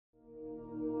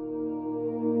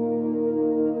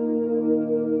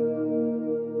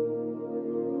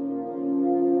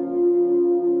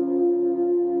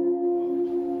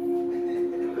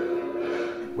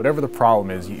Whatever the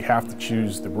problem is, you have to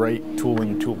choose the right tool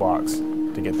in your toolbox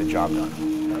to get the job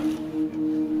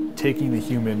done. Taking the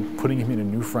human, putting him in a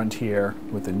new frontier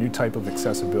with a new type of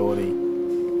accessibility,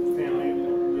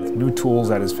 with new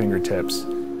tools at his fingertips.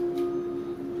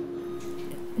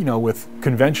 You know, with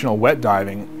conventional wet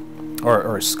diving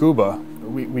or scuba,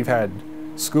 we've had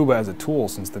scuba as a tool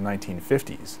since the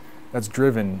 1950s. That's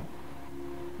driven,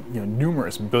 you know,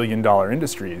 numerous billion-dollar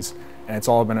industries, and it's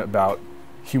all been about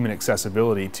human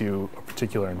accessibility to a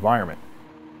particular environment.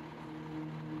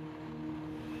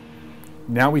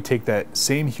 Now we take that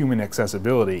same human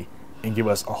accessibility and give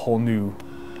us a whole new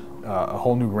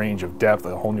range of depth,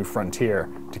 a whole new frontier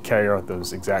to carry out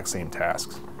those exact same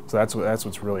tasks. So that's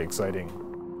what's really exciting.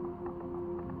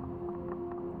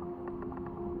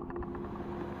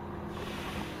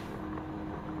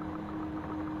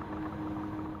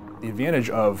 The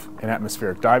advantage of an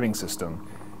atmospheric diving system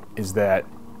is that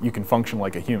you can function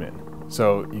like a human.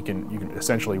 So you can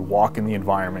essentially walk in the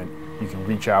environment, you can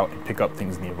reach out and pick up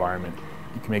things in the environment.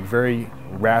 You can make very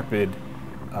rapid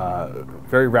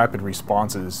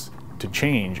responses to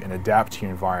change and adapt to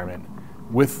your environment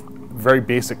with very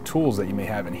basic tools that you may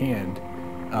have in hand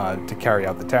to carry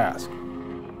out the task.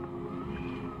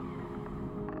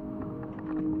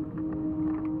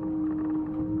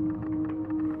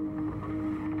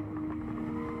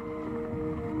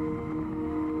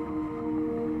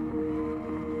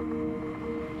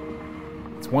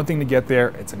 It's one thing to get there,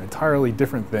 it's an entirely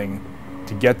different thing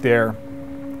to get there,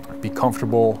 be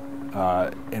comfortable,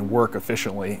 and work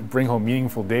efficiently, bring home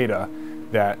meaningful data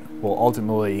that will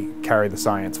ultimately carry the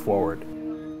science forward.